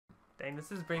Dang,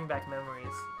 this is bringing back memories.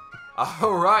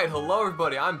 Alright, hello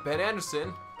everybody, I'm Ben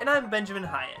Anderson. And I'm Benjamin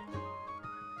Hiett.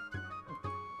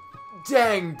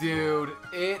 Dang, dude,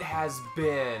 it has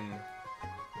been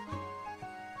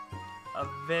A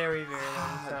very, very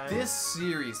long time. this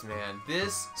series, man,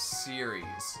 this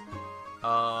series.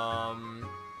 Oh,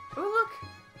 look!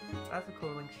 That's a cool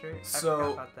link shirt. So- I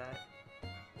forgot about that.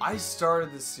 I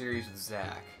started this series with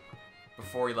Zach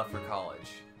before he left for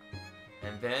college.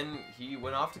 And then he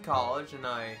went off to college and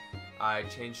I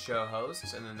changed show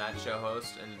hosts, and then that show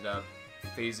host ended up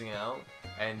phasing out.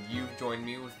 And you've joined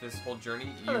me with this whole journey.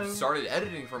 Hello. You've started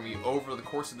editing for me over the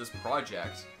course of this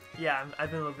project. Yeah,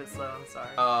 I've been a little bit slow, I'm sorry.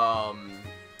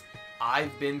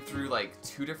 I've been through like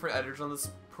 2 different editors on this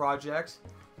project.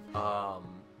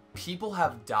 People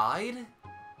have died.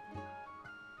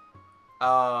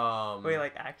 Wait,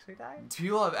 like actually died?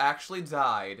 People have actually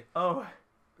died. Oh.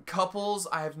 Couples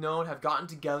I have known have gotten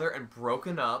together and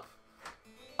broken up.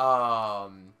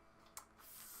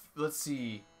 Let's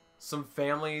see. Some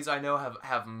families I know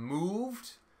have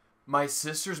moved. My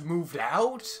sister's moved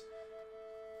out.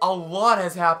 A lot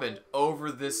has happened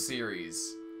over this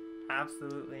series.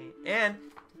 Absolutely. And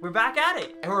we're back at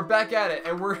it. And we're back at it,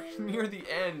 and we're near the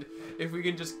end if we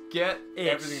can just get Ish.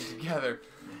 everything together.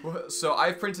 So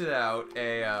I printed out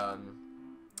a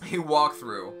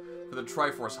walkthrough for the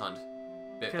Triforce Hunt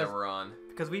bit that we're on.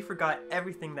 Because we forgot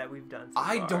everything that we've done so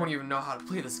I far. don't even know how to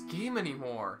play this game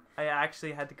anymore. I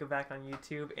actually had to go back on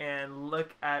YouTube and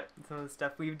look at some of the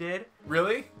stuff we did.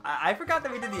 Really? I forgot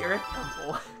that we did the Earth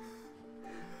Temple.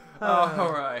 Oh,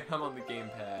 alright. I'm on the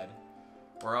gamepad.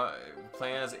 We're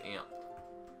playing as Amp.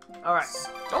 Alright.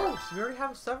 Oh, so we already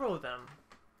have several of them.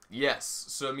 Yes,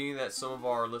 so meaning that some of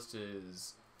our list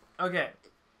is... Okay.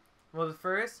 Well, the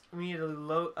first, we need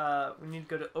to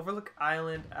go to Overlook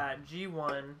Island at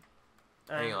G1.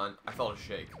 Hang on, I felt a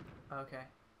shake. Okay.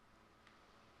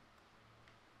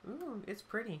 Ooh, it's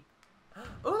pretty.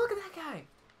 Oh, look at that guy.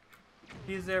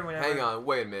 He's there whenever. Hang on,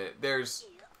 wait a minute. There's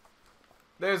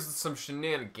some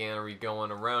shenaniganery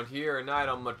going around here, and I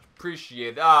don't much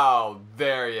appreciate it. Oh,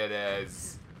 there it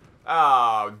is.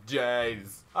 Oh,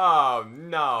 jeez. Oh,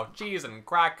 no. Cheese and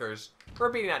crackers. We're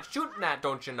being at shooting at,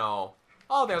 don't you know?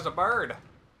 Oh, there's a bird.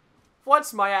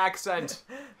 What's my accent?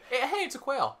 Hey, it's a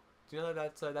quail. Do you know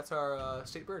that's our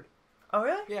state bird? Oh,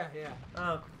 really? Yeah, yeah.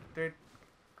 Oh,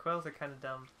 quails are kind of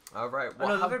dumb. All right. Oh,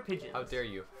 Well, no, those are pigeons. how dare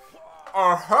you?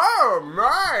 Oh,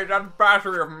 my! That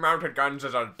battery of mounted guns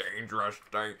is a dangerous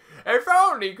thing. If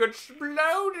only you could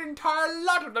explode an entire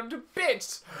lot of them to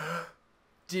bits.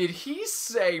 Did he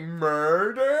say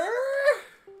murder?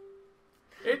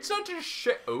 It's such a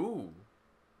shame. Ooh.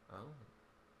 Oh.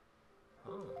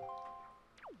 Oh.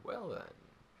 Well then.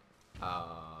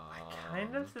 I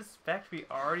kind of suspect we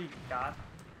already got...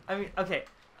 I mean, okay.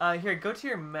 Here, go to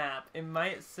your map. It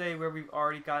might say where we've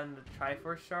already gotten the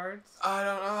Triforce shards. I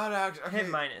don't know how to actually... Okay. Hit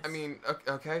minus. I mean,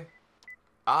 okay.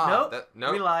 Nope.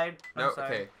 Nope. We lied. I'm No,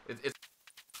 sorry. okay. It's...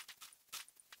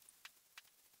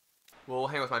 Well,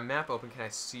 hang on, with my map open, can I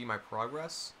see my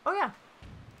progress? Oh, yeah.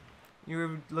 You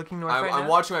were looking north right I'm now?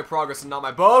 watching my progress and not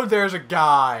my... Oh, there's a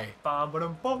guy!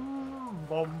 Bum-ba-dum-bum,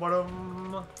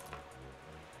 bum-ba-dum.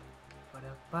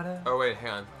 Ba-da-ba-da. Oh, wait, hang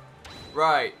on.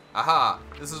 Right. Aha.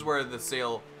 This is where the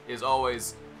sail is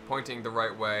always pointing the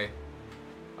right way.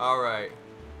 Alright.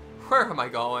 Where am I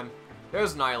going?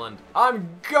 There's an island. I'm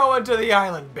going to the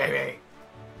island, baby!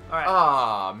 Alright.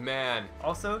 Ah, man.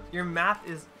 Also, your map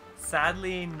is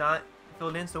sadly not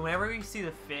filled in, so whenever you see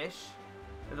the fish,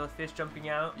 or the fish jumping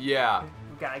out, Yeah.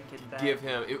 we gotta get that. Give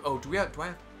him... Oh, do I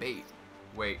have bait?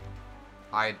 Wait.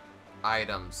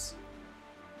 Items.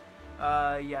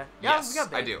 Yeah. Yes, we got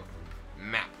bait. I do.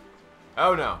 Map.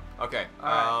 Oh, no. Okay.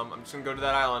 Alright. I'm just gonna go to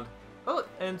that island. Oh,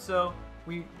 and so,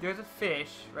 there's a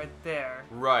fish right there.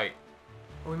 Right.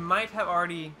 We might have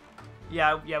already...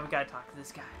 Yeah, we gotta talk to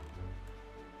this guy.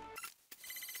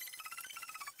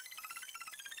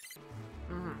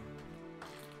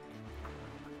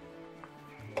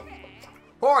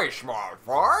 Hi, small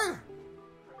fry.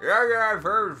 Yeah, I've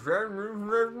heard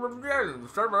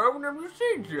some of them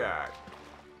seen yet.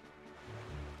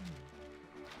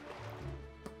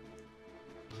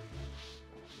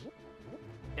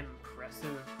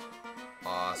 Impressive.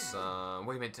 Awesome.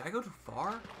 Wait a minute, did I go too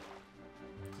far?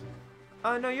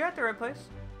 No, you're at the right place.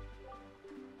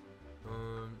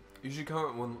 You should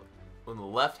come when the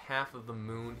left half of the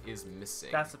moon is missing.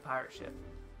 That's the pirate ship.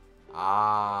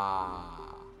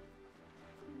 Ah.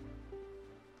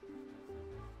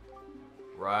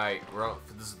 Right.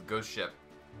 This is the ghost ship.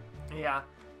 Yeah,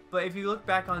 but if you look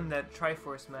back on that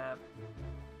Triforce map,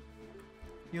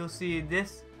 you'll see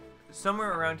this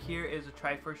somewhere around here is a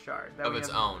Triforce shard. That Of we its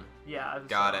have- own. Yeah. Of its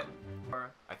Got own. it.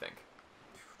 Or, I think.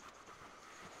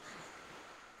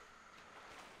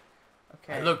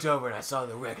 okay. I looked over and I saw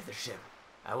the wreck of the ship.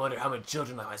 I wondered how many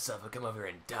children like myself have come over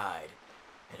and died,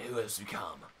 and who has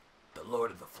become the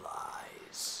Lord of the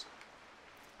Flies.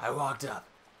 I walked up,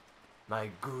 my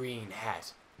green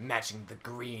hat matching the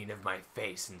green of my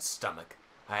face and stomach.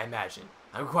 I imagine.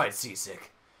 I'm quite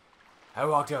seasick. I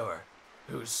walked over.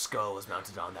 Whose skull was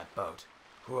mounted on that boat?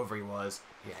 Whoever he was,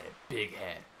 he had a big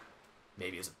head.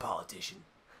 Maybe he was a politician.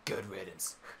 Good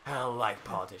riddance. I don't like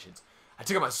politicians. I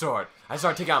took out my sword. I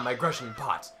started taking out my Grecian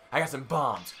pots. I got some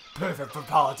bombs. Perfect for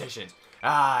politicians.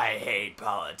 I hate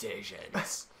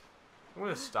politicians. I'm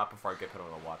gonna stop before I get put on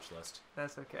a watch list.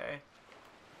 That's okay.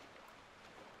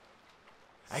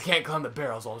 I can't climb the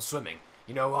barrels while I'm swimming.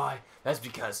 You know why? That's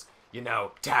because, you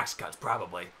know, tax cuts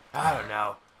probably. I don't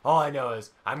know. All I know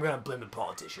is I'm gonna blame the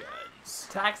politicians.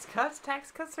 Tax cuts?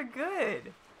 Tax cuts are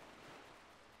good.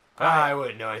 I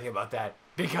wouldn't know anything about that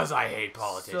because I hate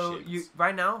politicians. So you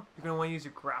right now you're gonna want to use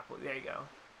your grapple. There you go.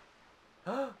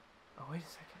 Oh wait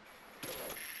a second.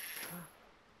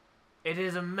 It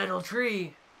is a metal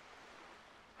tree.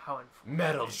 How unfortunate.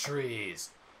 Metal trees.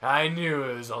 I knew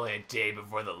it was only a day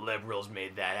before the liberals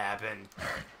made that happen.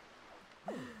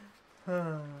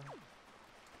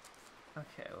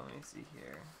 Okay, let me see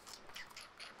here.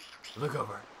 Look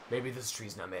over. Maybe this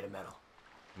tree's not made of metal.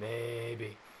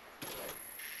 Maybe.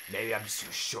 Maybe I'm just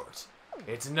too short.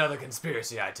 It's another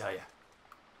conspiracy, I tell you.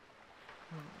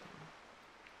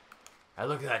 I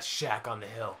look at that shack on the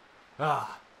hill.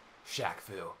 Ah, Shack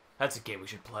Fu. That's a game we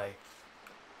should play.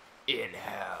 In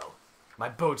hell. My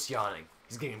boat's yawning.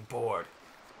 He's getting bored.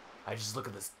 I just look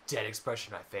at this dead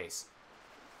expression on my face.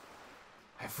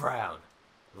 I frown.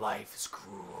 Life is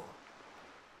cruel.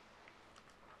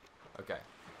 Okay.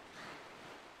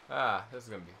 This is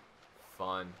gonna be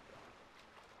fun.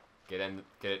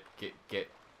 Get.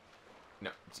 No.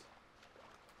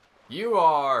 You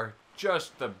are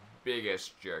just the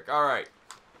biggest jerk. Alright.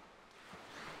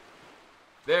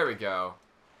 There we go.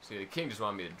 See, the king just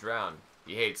wanted me to drown.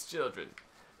 He hates children.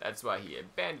 That's why he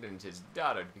abandoned his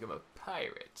daughter to become a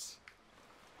pirate.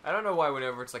 I don't know why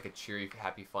whenever it's like a cheery,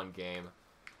 happy, fun game,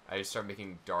 I just start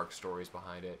making dark stories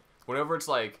behind it. Whenever it's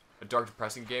like a dark,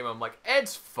 depressing game, I'm like,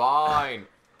 it's fine.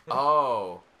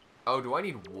 Oh, do I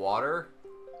need water?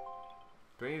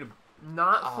 Do I need a...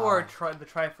 Not for the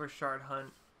Triforce shard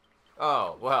hunt.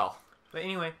 Oh, well. But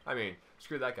anyway. I mean,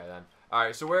 screw that guy then.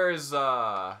 Alright, so where is,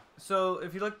 So,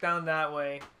 if you look down that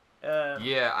way...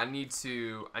 yeah, I need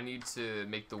to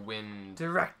make the wind...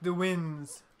 Direct the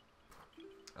winds.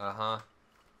 Uh-huh.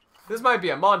 This might be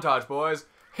a montage, boys.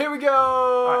 Here we go!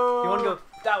 Alright, you want to go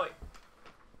that way.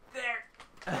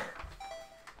 There.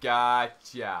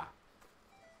 Gotcha.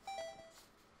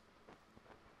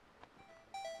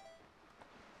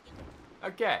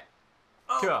 Okay.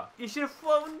 Oh, Cool. you should have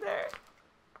flown there.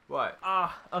 What?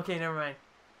 Ah, okay, never mind.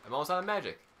 I'm almost out of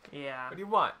magic. Yeah. What do you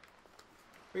want?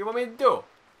 What do you want me to do?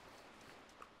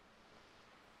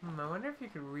 I wonder if you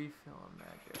could refill on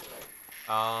magic.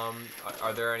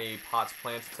 Are there any pots,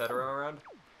 plants, etc. around?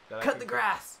 that I Cut can the get?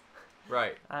 grass.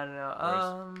 Right. I don't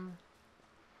know.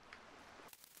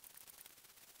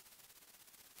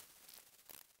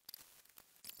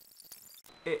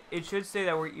 It should say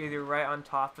that we're either right on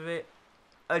top of it.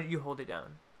 You hold it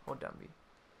down. Hold down B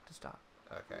to stop.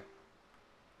 Okay.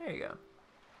 There you go.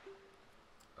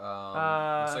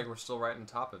 Looks like we're still right on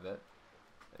top of it.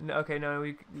 No, okay, no,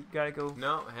 we gotta go.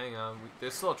 No, hang on.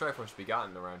 There's still a Triforce to be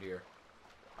gotten around here.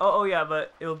 Oh, yeah,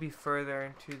 but it'll be further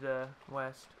into the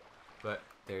west. But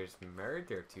there's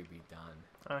murder to be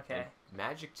done. Okay. And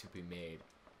magic to be made.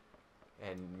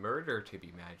 And murder to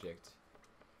be magicked.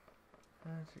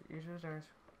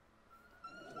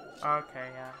 Okay,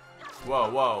 yeah.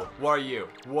 Whoa. What are you?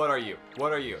 What are you?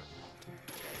 What are you?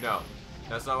 No.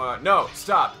 That's not what I... No!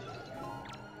 Stop!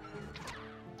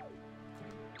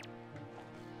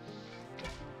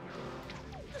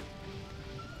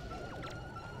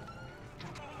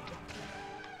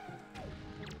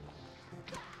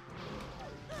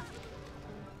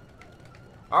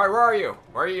 Alright, where are you?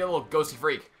 Where are you, you little ghosty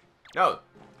freak? No!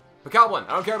 Bokoblin,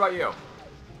 I don't care about you.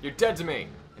 You're dead to me.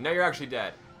 And now you're actually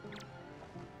dead.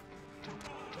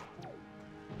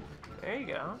 There you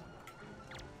go.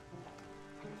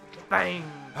 Bang!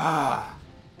 Ah.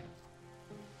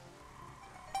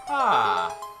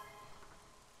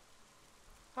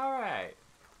 Alright.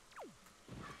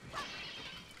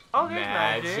 Oh, there's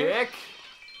magic.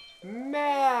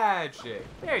 Magic.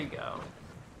 There you go.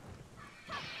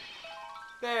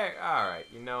 There. Alright,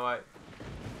 you know what?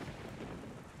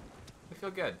 I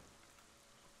feel good.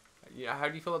 Yeah, how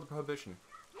do you feel about the prohibition?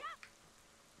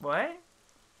 What?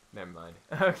 Never mind.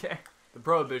 Okay. The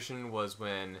prohibition was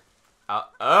when,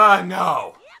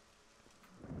 no!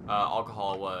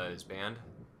 Alcohol was banned.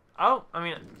 Oh, I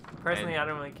mean, personally, And- I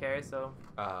don't really care, so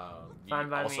You Fine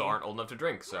by also me. aren't old enough to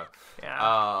drink, so.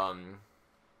 yeah.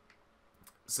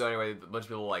 So anyway, a bunch of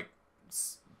people, like,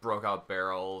 broke out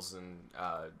barrels and,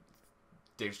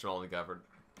 ditched them all together.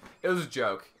 It was a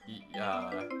joke.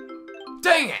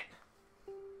 Dang it!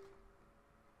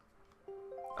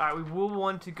 Alright, we will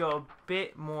want to go a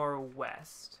bit more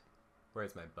west.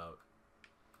 Where's my boat?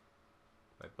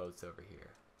 My boat's over here.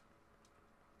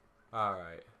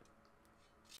 Alright.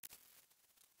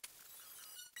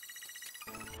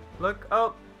 Look,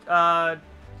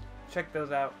 check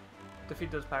those out.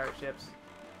 Defeat those pirate ships.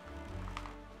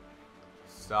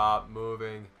 Stop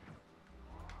moving.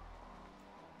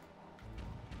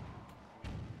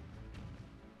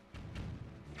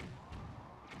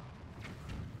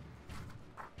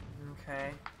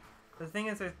 Okay. The thing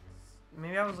is,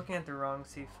 maybe I was looking at the wrong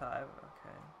C5.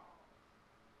 Okay.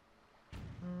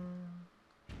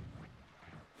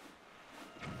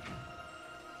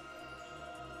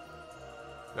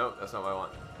 No, that's not what I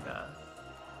want. Nah.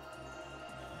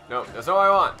 No, that's not what I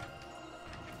want.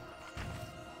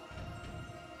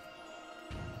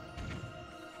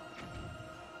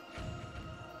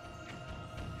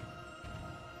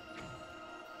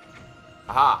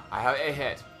 Aha! I have a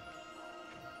hit.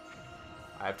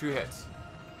 I have 2 hits.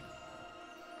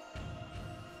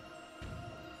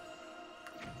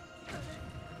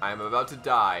 I am about to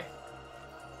die.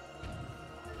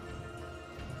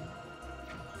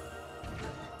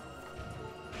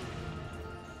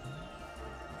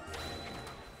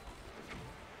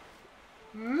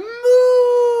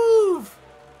 Move!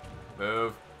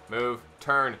 Move, move,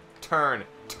 turn, turn,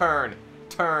 turn,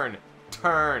 turn,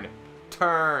 turn,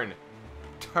 turn,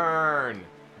 turn.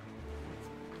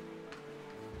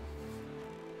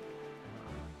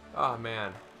 Oh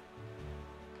man.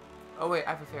 Oh wait,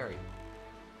 I have a fairy.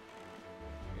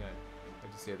 Yeah,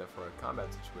 I just say that for a combat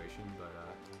situation, but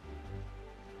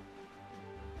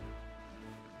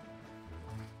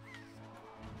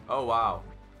oh wow,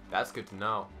 that's good to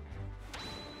know.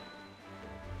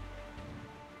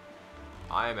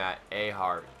 I am at a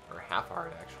heart, or half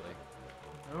heart actually.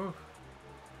 Oof.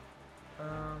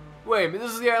 Wait, but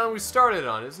this is the island we started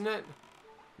on, isn't it?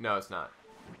 No, it's not.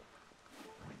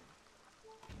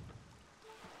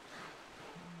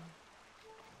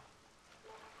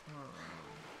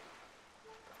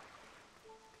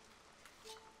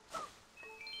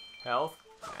 Health,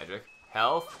 magic,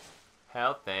 health,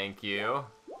 health, thank you.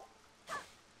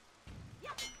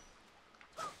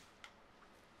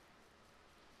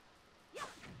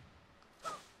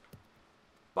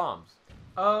 Bombs.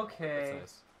 Okay.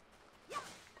 That's nice.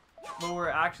 What we're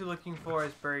actually looking for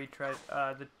is buried one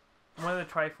of the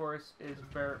Triforce is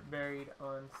buried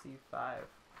on C5.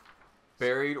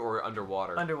 Buried or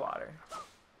underwater? Underwater.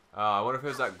 I wonder if it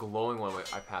was that glowing one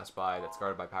I passed by that's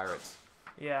guarded by pirates.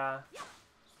 Yeah.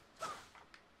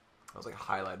 That was like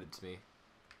highlighted to me.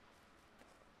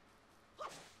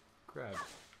 Crab.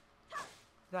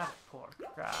 That poor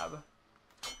crab.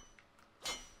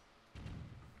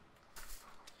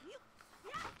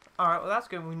 Alright, well that's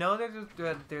good. We know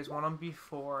there's one on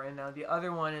B4, and now the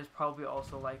other one is probably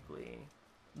also likely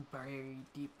buried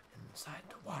deep inside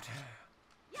the water.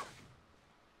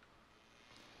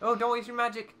 Oh, don't waste your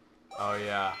magic! Oh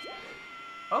yeah.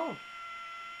 Oh!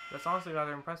 That's honestly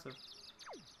rather impressive.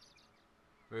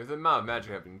 With the amount of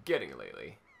magic I've been getting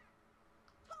lately.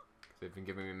 They've been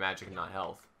giving me magic and not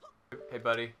health. Hey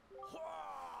buddy.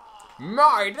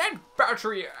 My, that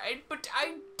battery, but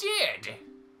I did!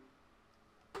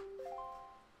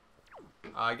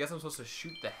 I guess I'm supposed to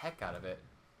shoot the heck out of it.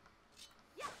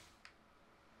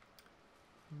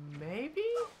 Maybe?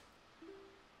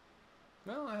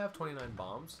 Well, I have 29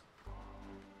 bombs.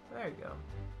 There you go.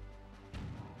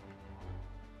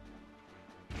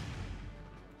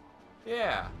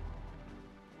 Yeah.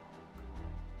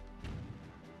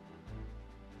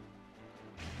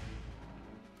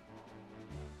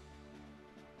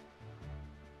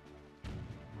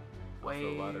 That's what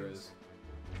the ladder is.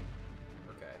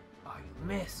 Okay. Oh, you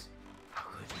missed. How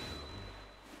could you?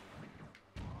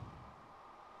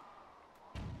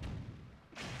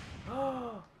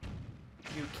 Oh,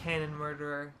 you cannon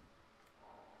murderer.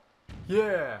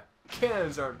 Yeah!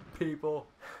 Cannons aren't people!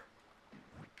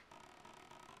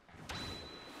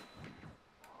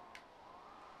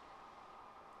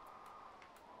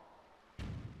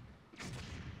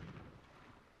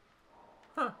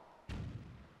 Huh.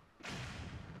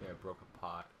 Yeah, I broke a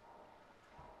pot.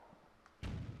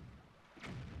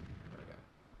 Okay.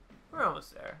 We're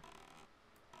almost there.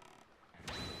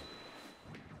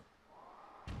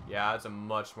 Yeah, that's a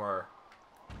much more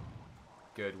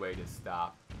good way to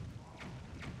stop.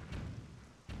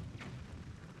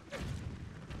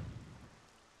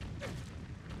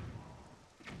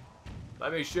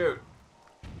 Let me shoot.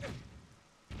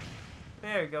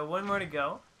 There we go. One more to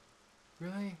go.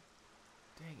 Really?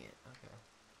 Dang it. Okay.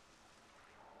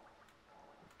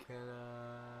 Can I?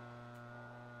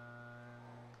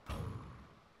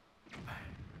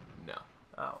 No.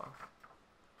 Oh well.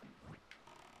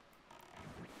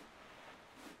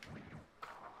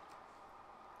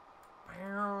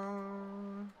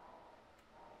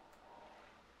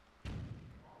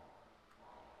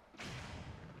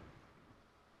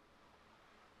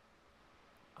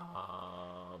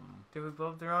 Did we blow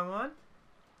up the wrong one?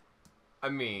 I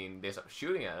mean, they stopped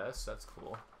shooting at us. That's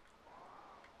cool.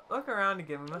 Look around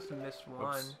again. We must have missed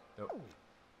one. Oops.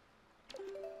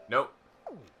 Nope. Nope.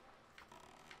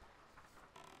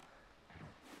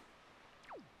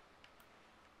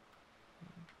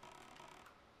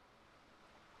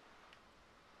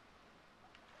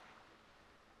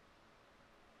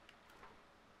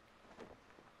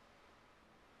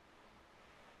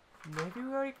 Maybe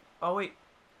we already. Oh wait.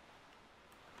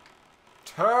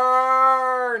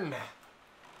 Turn!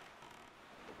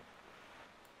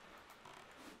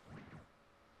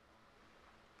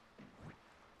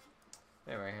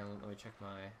 Anyway, let me check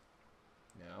my...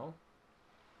 No.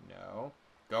 No.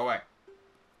 Go away.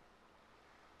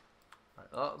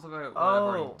 Alright, looks like what I've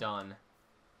already done.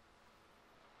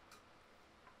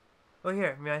 Oh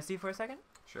here, may I see for a second?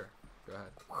 Sure. Go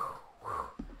ahead.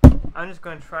 I'm just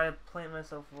going to try to plant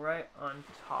myself right on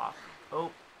top.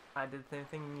 Oh, I did the same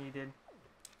thing you did.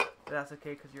 But that's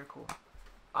okay because you're cool.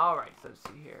 Alright, so let's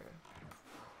see here.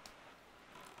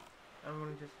 I'm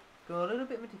going to just go a little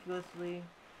bit meticulously.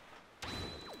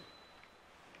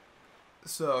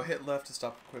 So hit left to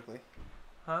stop quickly.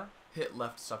 Huh? Hit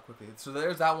left to stop quickly. So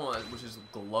there's that one which is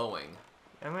glowing.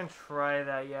 I'm going to try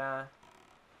that, yeah.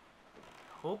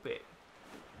 Hope it.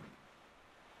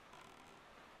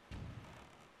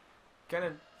 Kind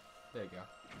of... There you go.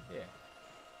 Yeah.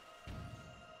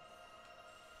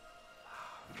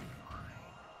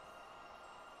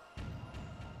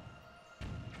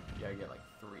 Yeah, I get like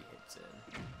 3 hits in.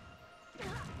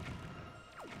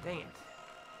 Dang it.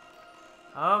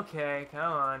 Okay,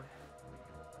 come on.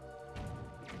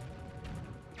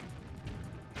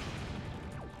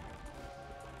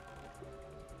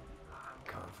 I'm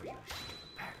coming for you,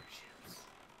 stupid parachutes.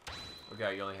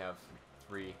 Okay, you only have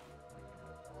 3.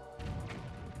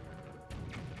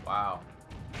 Wow.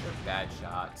 They're bad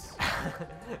shots.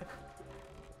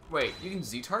 Wait, you can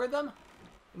Z-target them?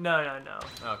 No, no, no.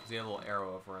 Oh, because he had a little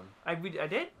arrow over him. I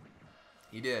did?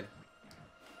 He did.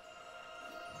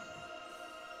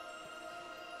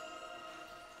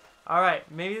 Alright,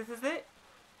 maybe this is it?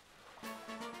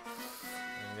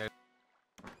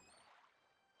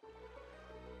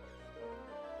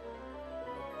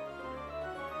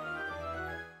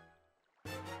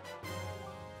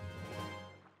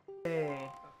 Hey.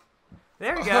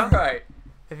 There we go. Alright.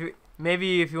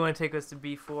 Maybe if you want to take us to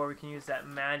B4, we can use that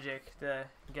magic to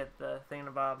get the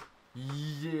thingamabob.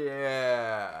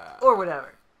 Yeah. Or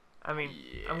whatever. I mean,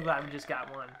 Yeah. I'm glad we just got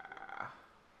one.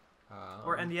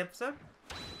 Or end the episode?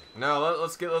 No,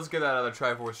 let's get that other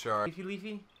Triforce shard. Leafy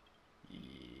Leafy?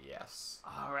 Yes.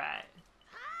 Alright.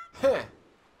 Heh.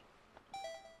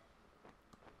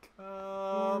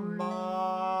 Come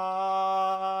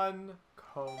on.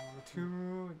 Come to...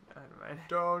 Never mind.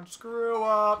 Don't screw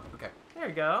up. Okay. There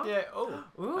we go. Yeah. Oh.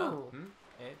 Ooh. Oh,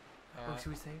 Should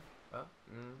we save? Oh.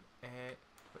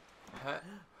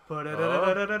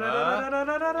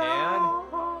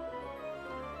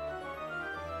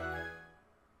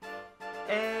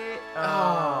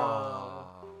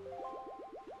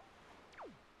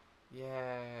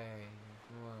 Yay.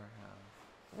 More health.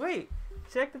 Wait,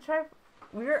 check the tri.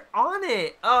 We're on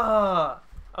it.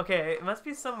 Okay, it must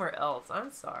be somewhere else.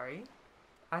 I'm sorry.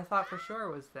 I thought for sure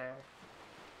it was there.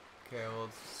 Okay, well,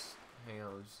 let's hang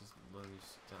on. Let's just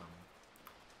lose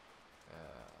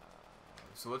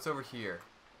so what's over here?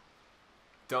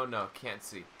 Don't know. Can't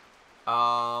see.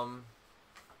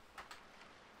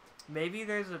 Maybe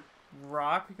there's a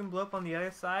rock we can blow up on the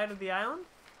other side of the island?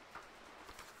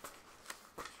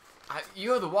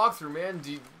 You have the walkthrough, man.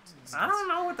 I don't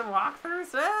know what the walkthrough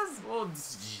says. Well,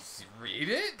 just read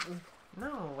it.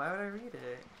 No, why would I read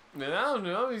it? I don't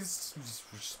know. He's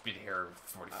just been here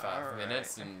 45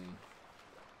 minutes and.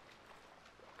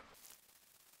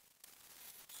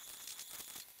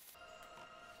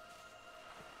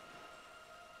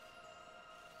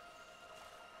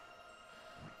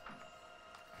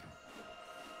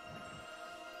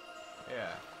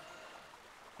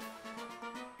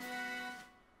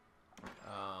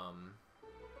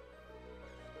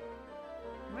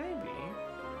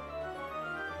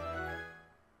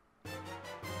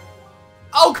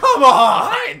 come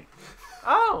on!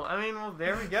 Oh, I mean, well,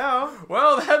 there we go.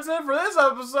 Well, that's it for this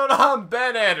episode. I'm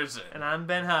Ben Anderson. And I'm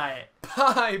Ben Hiett.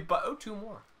 Bye. Bye. Oh, two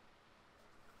more.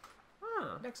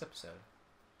 Huh. Next episode.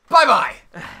 Bye-bye.